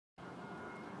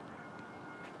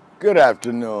Good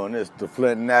afternoon. It's the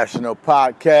Flint National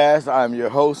Podcast. I'm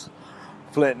your host,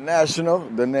 Flint National,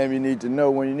 the name you need to know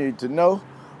when you need to know.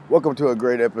 Welcome to a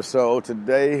great episode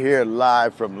today here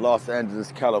live from Los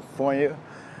Angeles, California.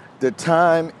 The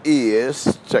time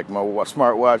is, check my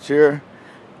smartwatch here,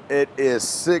 it is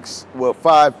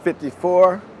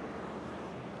 5:54.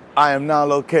 I am now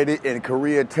located in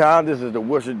Koreatown. This is the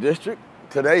Worcester District.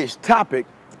 Today's topic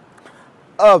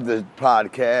of the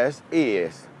podcast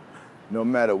is, no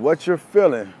matter what you're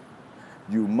feeling,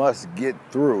 you must get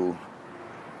through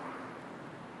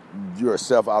your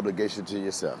self-obligation to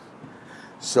yourself.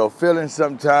 So feeling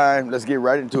sometimes, let's get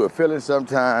right into it. Feeling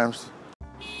sometimes.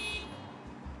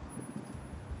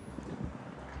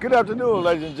 Good afternoon,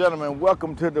 ladies and gentlemen.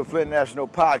 Welcome to the Flint National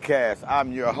Podcast.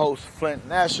 I'm your host, Flint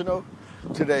National.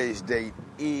 Today's date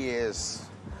is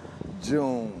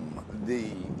June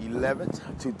the 11th,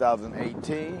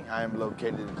 2018. I am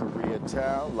located in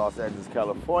Koreatown, Los Angeles,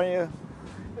 California.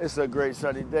 It's a great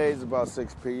sunny day. It's about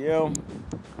 6 p.m.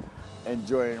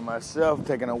 Enjoying myself,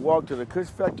 taking a walk to the Kush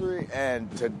Factory. And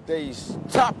today's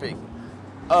topic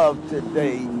of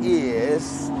today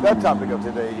is,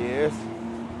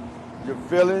 your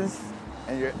feelings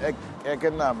and your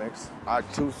economics are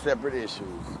two separate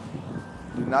issues.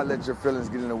 Do not let your feelings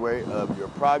get in the way of your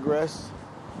progress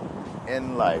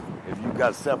in life. If you've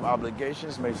got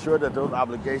self-obligations, make sure that those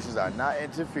obligations are not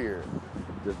interfered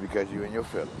just because you're in your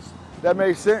feelings. That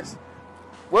makes sense?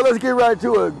 Well, let's get right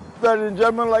to it. Ladies and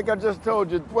gentlemen, like I just told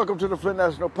you, welcome to the Flint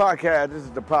National Podcast. This is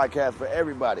the podcast for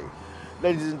everybody.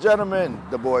 Ladies and gentlemen,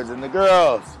 the boys and the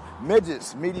girls,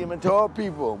 midgets, medium and tall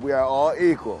people, we are all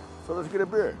equal. So let's get a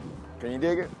beer. Can you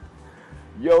dig it?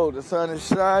 Yo, the sun is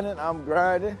shining, I'm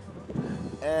grinding,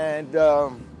 and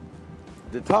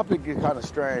the topic is kind of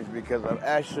strange because I'm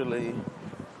actually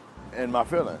in my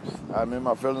feelings. I'm in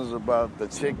my feelings about the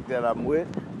chick that I'm with,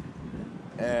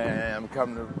 and I'm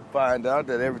coming to find out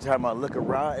that every time I look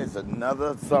around, it's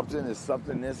another something, it's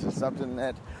something this, it's something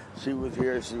that. She was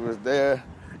here, she was there.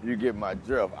 You get my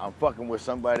drift. I'm fucking with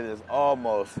somebody that's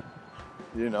almost,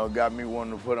 got me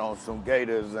wanting to put on some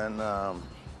gaiters and, my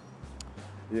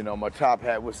top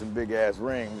hat with some big ass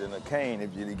rings and a cane,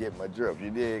 if you get my drift. You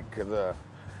did, because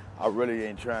I really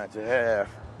ain't trying to have,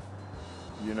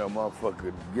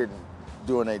 motherfucker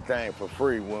doing their thing for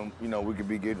free when, we could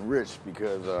be getting rich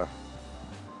because,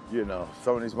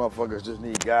 some of these motherfuckers just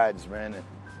need guidance, man.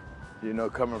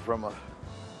 And, coming from a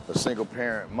single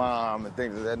parent mom and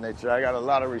things of that nature, I got a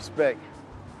lot of respect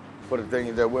for the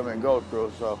things that women go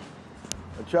through. So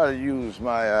I try to use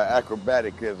my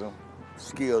acrobaticism,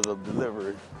 skills of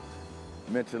delivery,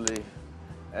 mentally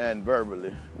and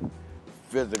verbally,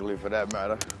 physically for that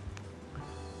matter,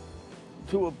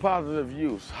 to a positive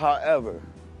use. However,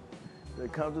 there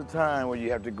comes a time when you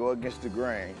have to go against the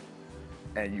grain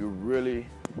and you really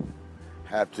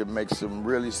have to make some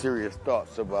really serious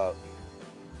thoughts about,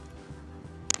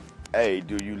 A,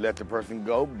 do you let the person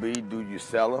go? B, do you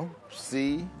sell them?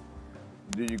 C,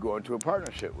 do you go into a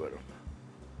partnership with them?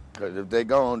 Because if they're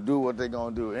going to do what they're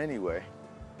going to do anyway,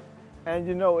 and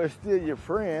it's still your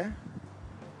friend,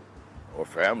 or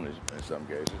family in some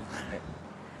cases,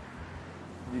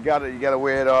 you gotta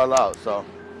weigh it all out. So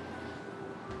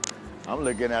I'm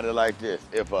looking at it like this: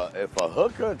 if a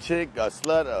hooker, chick, a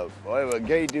slut, or whatever, a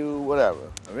gay dude,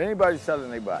 whatever, if anybody's selling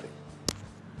their body,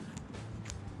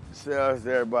 sells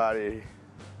their body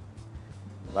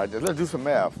like this. Let's do some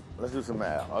math.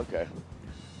 Okay.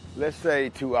 Let's say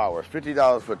 2 hours.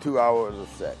 $50 for 2 hours of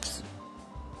sex.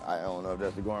 I don't know if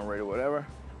that's the going rate or whatever.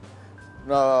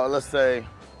 No, let's say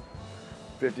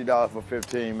 $50 for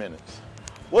 15 minutes.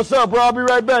 What's up, bro? I'll be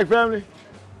right back, family.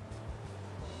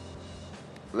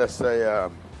 Let's say,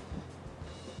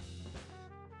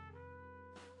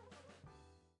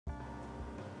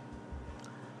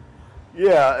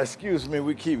 excuse me,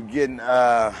 we keep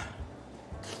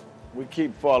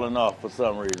falling off for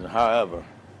some reason. However,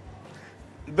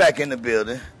 back in the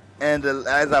building, and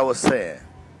as I was saying,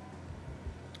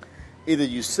 either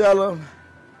you sell them,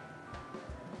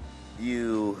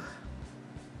 you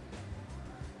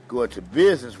go into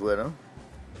business with them,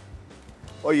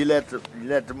 or you let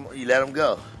them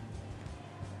go.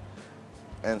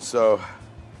 And so,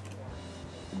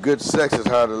 good sex is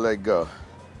hard to let go.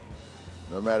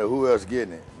 No matter who else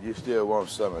getting it, you still want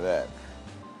some of that.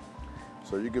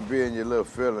 So you can be in your little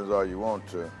feelings all you want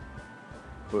to,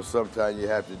 but sometimes you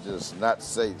have to just not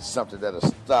say something that'll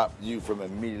stop you from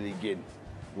immediately getting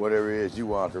whatever it is you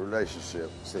want in the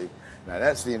relationship. See, now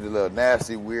that seems a little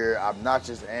nasty, weird,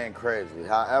 obnoxious, and crazy.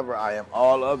 However, I am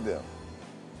all of them.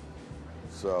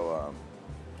 So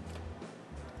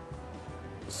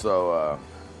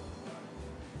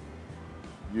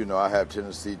you know, I have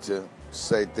tendency to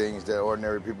say things that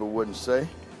ordinary people wouldn't say.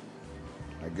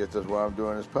 I guess that's why I'm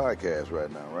doing this podcast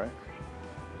right now, right?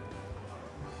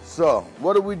 So,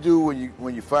 what do we do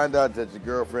when you find out that your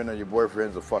girlfriend or your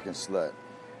boyfriend's a fucking slut,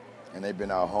 and they've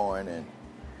been out hoeing and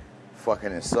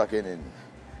fucking and sucking and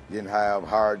getting high off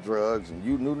hard drugs, and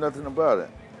you knew nothing about it?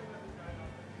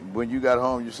 When you got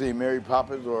home, you see Mary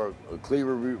Poppins or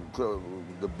Cleaver,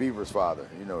 the Beaver's father.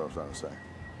 You know what I'm trying to say.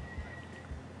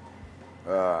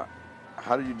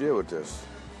 How do you deal with this?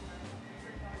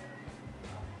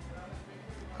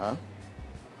 Huh?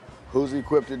 Who's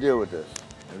equipped to deal with this?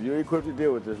 If you're equipped to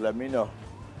deal with this, let me know.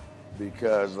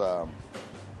 Because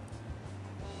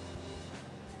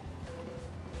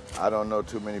I don't know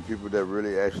too many people that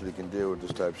really actually can deal with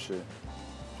this type of shit.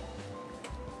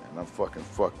 And I'm fucking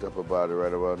fucked up about it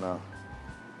right about now.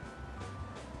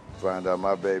 Find out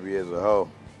my baby is a hoe.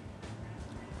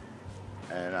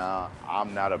 And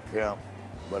I'm not a pimp,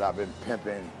 but I've been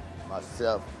pimping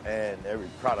myself and every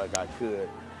product I could.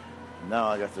 Now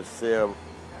I got to sell,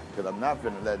 because I'm not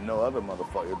finna let no other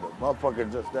motherfucker. The motherfucker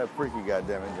just that freaky,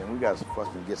 goddammit, and we got to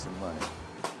fucking get some money.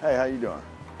 Hey, how you doing?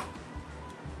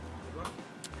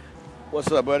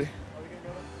 What's up, buddy?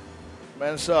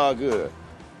 Man, it's all good.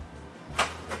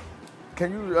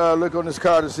 Can you look on this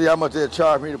card to see how much they'll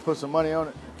charge me to put some money on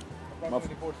it?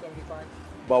 Approximately $4.75.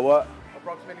 About what?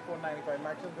 Approximately $4.95.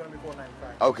 Maximum going to be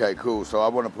 $4.95. Okay, cool. So I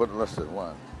want to put, let's see,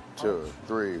 1, 2,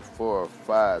 3, 4,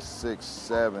 5, 6,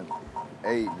 7,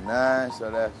 8, 9.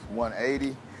 So that's 180.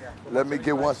 Yeah, Let me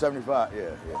get 175. Yeah.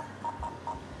 Yep.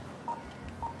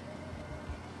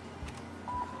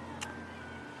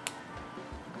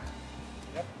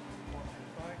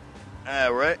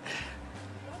 All right.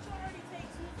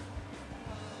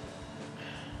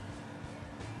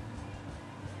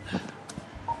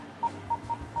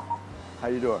 How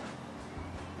you doing?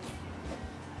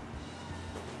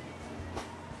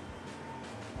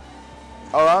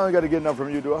 Oh, I don't got to get enough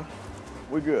from you, do I?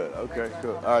 We good. Okay,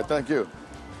 cool. All right, thank you.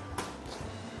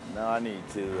 Now I need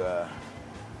to,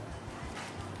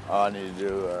 all I need to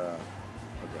do, okay.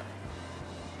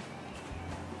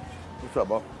 What's up,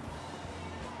 Bo?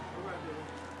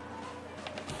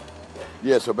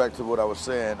 Yeah, so back to what I was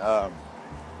saying.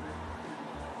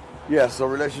 Yeah, so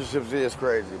relationships is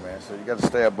crazy, man. So you got to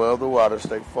stay above the water,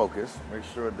 stay focused. Make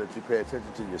sure that you pay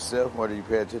attention to yourself more than you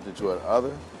pay attention to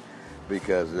another.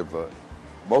 Because if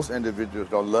most individuals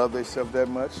don't love themselves that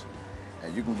much,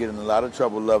 and you can get in a lot of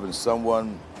trouble loving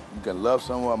someone. You can love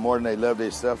someone more than they love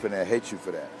themselves, and they hate you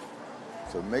for that.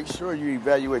 So make sure you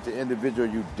evaluate the individual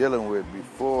you're dealing with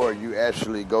before you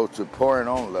actually go to pouring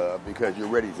on love, because you're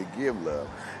ready to give love.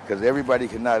 Because everybody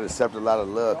cannot accept a lot of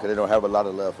love because they don't have a lot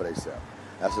of love for themselves.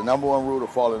 That's the number one rule to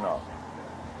falling off.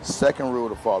 Second rule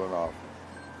to falling off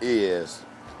is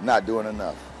not doing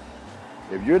enough.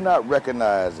 If you're not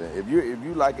recognizing, if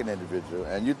you like an individual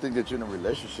and you think that you're in a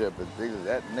relationship and things of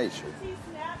that nature,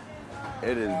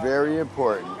 it is very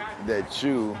important that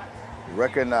you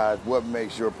recognize what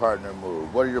makes your partner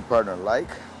move. What does your partner like?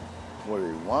 What do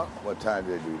they want? What time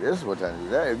do they do this? What time do they do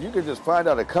that? If you could just find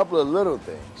out a couple of little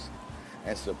things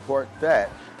and support that,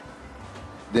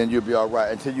 then you'll be all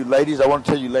right. And tell you ladies, I want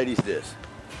to tell you ladies this.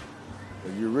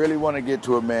 If you really want to get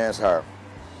to a man's heart,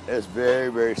 it's very,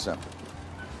 very simple.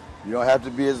 You don't have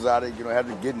to be exotic. You don't have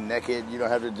to get naked. You don't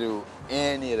have to do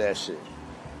any of that shit.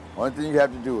 Only thing you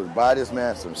have to do is buy this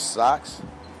man some socks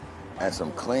and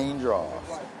some clean drawers.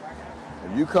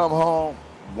 If you come home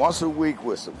once a week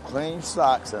with some clean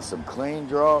socks and some clean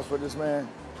drawers for this man,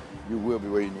 you will be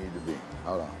where you need to be.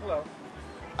 Hold on. Hello.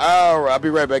 All right, I'll be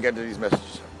right back after these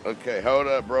messages. Okay, hold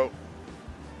up, bro.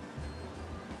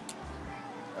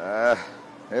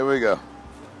 Here we go.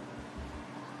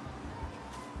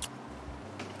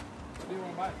 What do you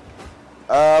want to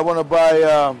buy? I want to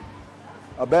buy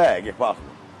a bag, if possible.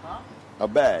 Huh? A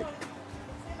bag.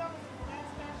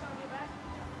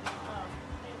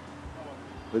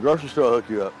 The grocery store will hook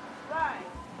you up. Right.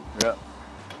 Yep.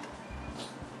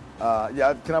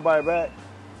 Yeah, can I buy a bag?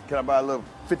 Can I buy a little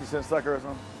 50-cent sucker or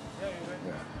something? Yeah, you're right.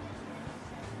 Yeah.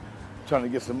 Trying to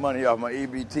get some money off my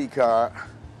EBT card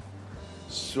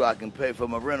so I can pay for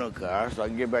my rental car, so I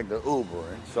can get back to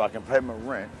Ubering, so I can pay my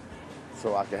rent,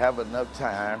 so I can have enough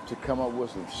time to come up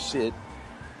with some shit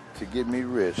to get me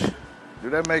rich. Do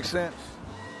that make sense?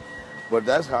 But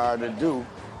that's hard to do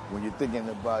when you're thinking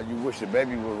about, you wish your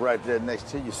baby was right there next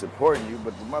to you supporting you,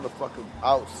 but the motherfucker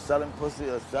out selling pussy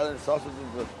or selling sausages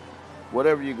or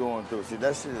whatever you're going through. See,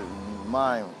 that shit is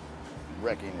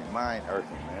mind-wrecking and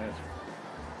mind-earthing, man.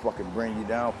 It's fucking bring you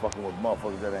down fucking with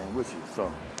motherfuckers that ain't with you.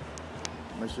 So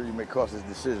make sure you make cautious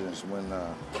decisions when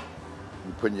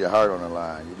you're putting your heart on the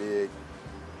line, you dig?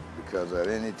 because at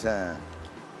any time,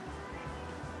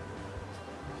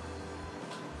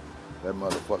 that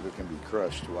motherfucker can be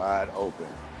crushed wide open.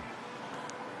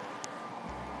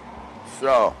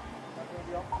 So,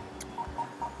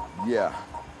 yeah.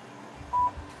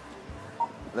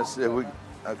 Let's see if we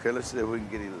can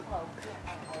get it.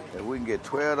 If we can get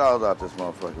 $12 out this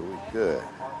motherfucker, we good.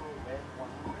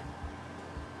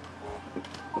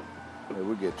 If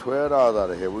we get $12 out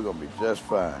of here, we're gonna be just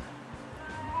fine.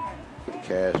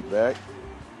 Cash back.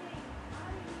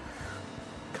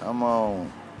 Come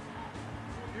on.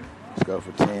 Let's go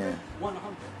for 10.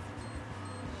 100.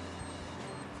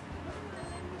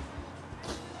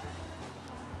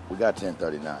 We got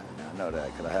 1039. I know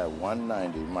that because I had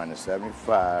 190 minus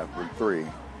 75 with 3.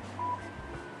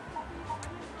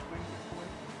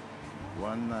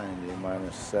 190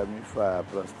 minus 75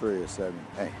 plus 3 is 70.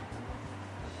 Hey.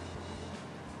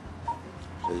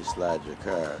 Please slide your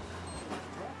card.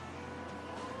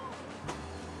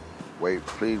 Wait,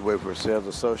 please wait for sales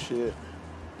associate.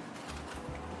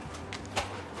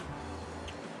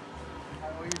 I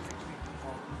owe you 60.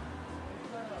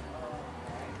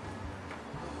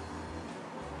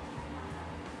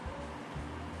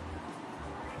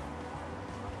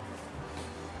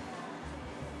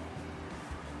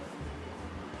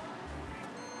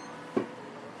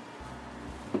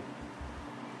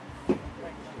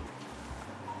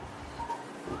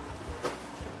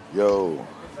 Yo.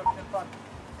 Insufficient funds.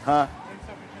 Huh?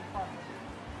 Insufficient funds.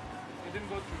 It didn't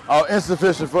go through. Oh,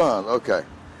 insufficient funds. Okay.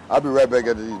 I'll be right back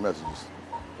after these messages.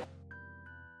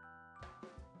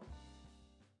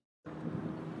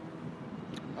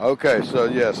 Okay, so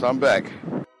yes, I'm back.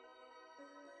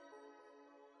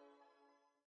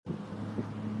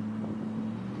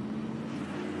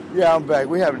 Yeah, I'm back.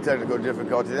 We having technical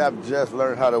difficulties. I've just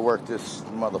learned how to work this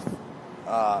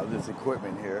this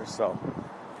equipment here. So,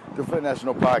 the Flint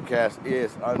National Podcast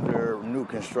is under new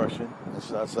construction,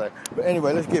 should I say. But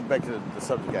anyway, let's get back to the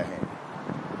subject at hand.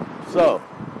 So,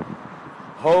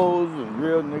 hoes and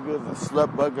real niggas and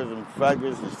slut buggers and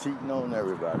faggots and cheating on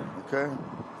everybody, okay?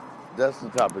 That's the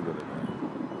topic of the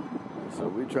day. So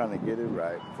we're trying to get it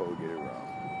right before we get it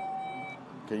wrong.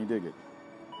 Can you dig it?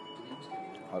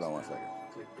 Hold on one second.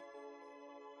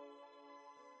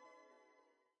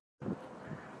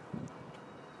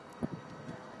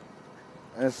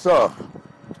 And so,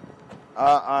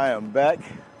 I am back,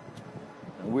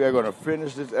 and we are going to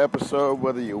finish this episode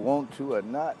whether you want to or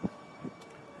not.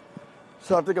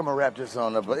 So I think I'm going to wrap this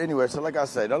on up. But anyway, so like I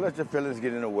say, don't let your feelings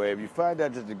get in the way. If you find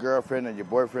out that your girlfriend or your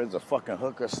boyfriend's a fucking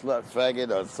hooker, slut,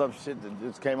 faggot, or some shit that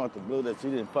just came out the blue that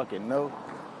you didn't fucking know,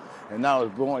 and now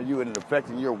it's blowing you and it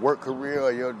affecting your work career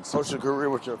or your social career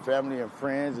with your family and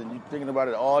friends, and you're thinking about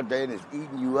it all day and it's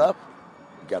eating you up,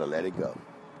 you got to let it go.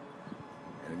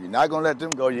 And if you're not going to let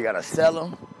them go, you got to sell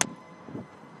them.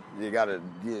 You got to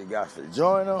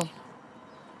join them,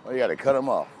 or you got to cut them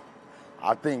off.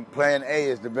 I think plan A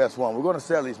is the best one. We're going to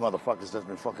sell these motherfuckers that's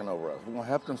been fucking over us. We're going to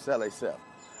help them sell themselves.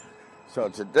 So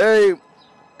today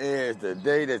is the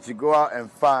day that you go out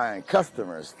and find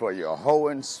customers for your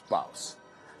hoeing spouse.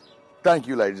 Thank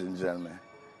you, ladies and gentlemen,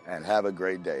 and have a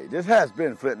great day. This has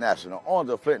been Flint National on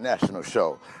the Flint National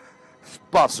Show,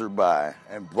 sponsored by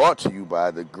and brought to you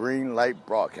by the Green Light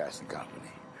Broadcasting Company.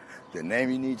 The name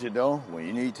you need to know when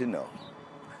you need to know.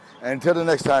 And until the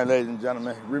next time, ladies and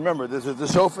gentlemen, remember, this is the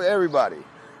show for everybody.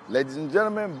 Ladies and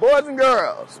gentlemen, boys and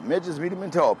girls, midgets, medium,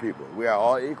 and tall people. We are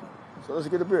all equal. So let's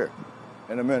get a beer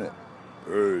in a minute.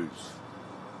 Peace.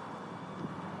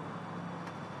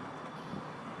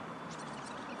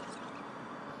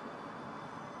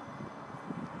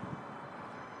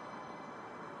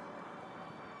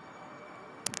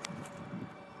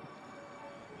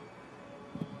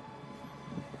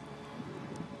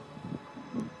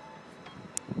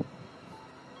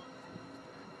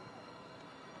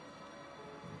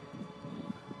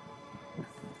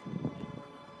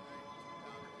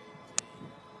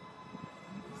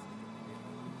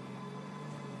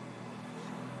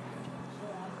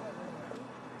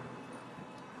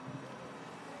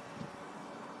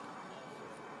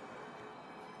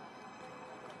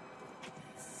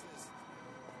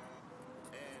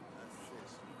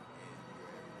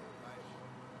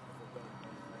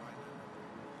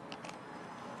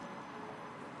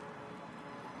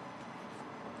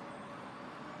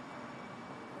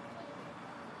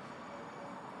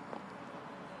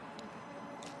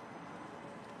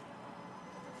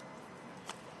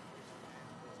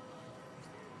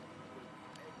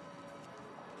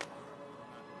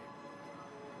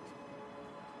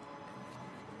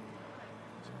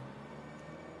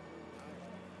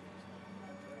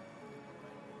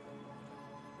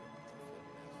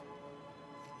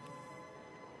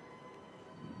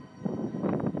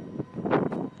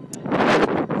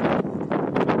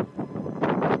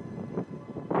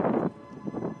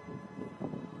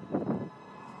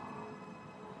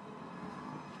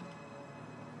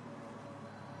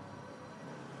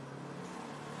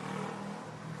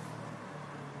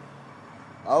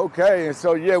 Okay, and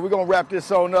so yeah, we're gonna wrap this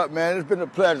on up, man. It's been a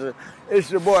pleasure. It's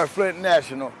your boy Flint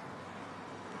National,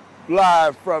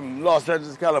 live from Los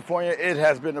Angeles, California. It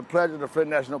has been a pleasure, the Flint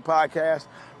National Podcast.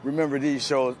 Remember, these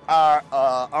shows are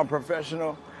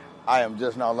unprofessional. I am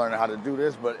just now learning how to do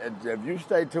this, but if you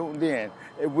stay tuned in,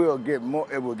 it will get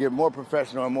more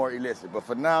professional and more illicit. But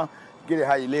for now, get it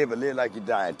how you live and live like you're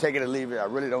dying. Take it or leave it. I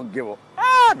really don't give a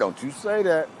don't you say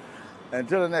that.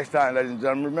 Until the next time, ladies and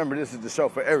gentlemen, remember this is the show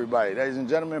for everybody. Ladies and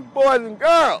gentlemen, boys and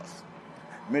girls,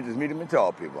 midgets, medium, and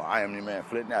tall people. I am your man,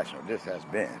 Flint National. This has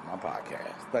been my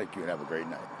podcast. Thank you and have a great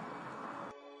night.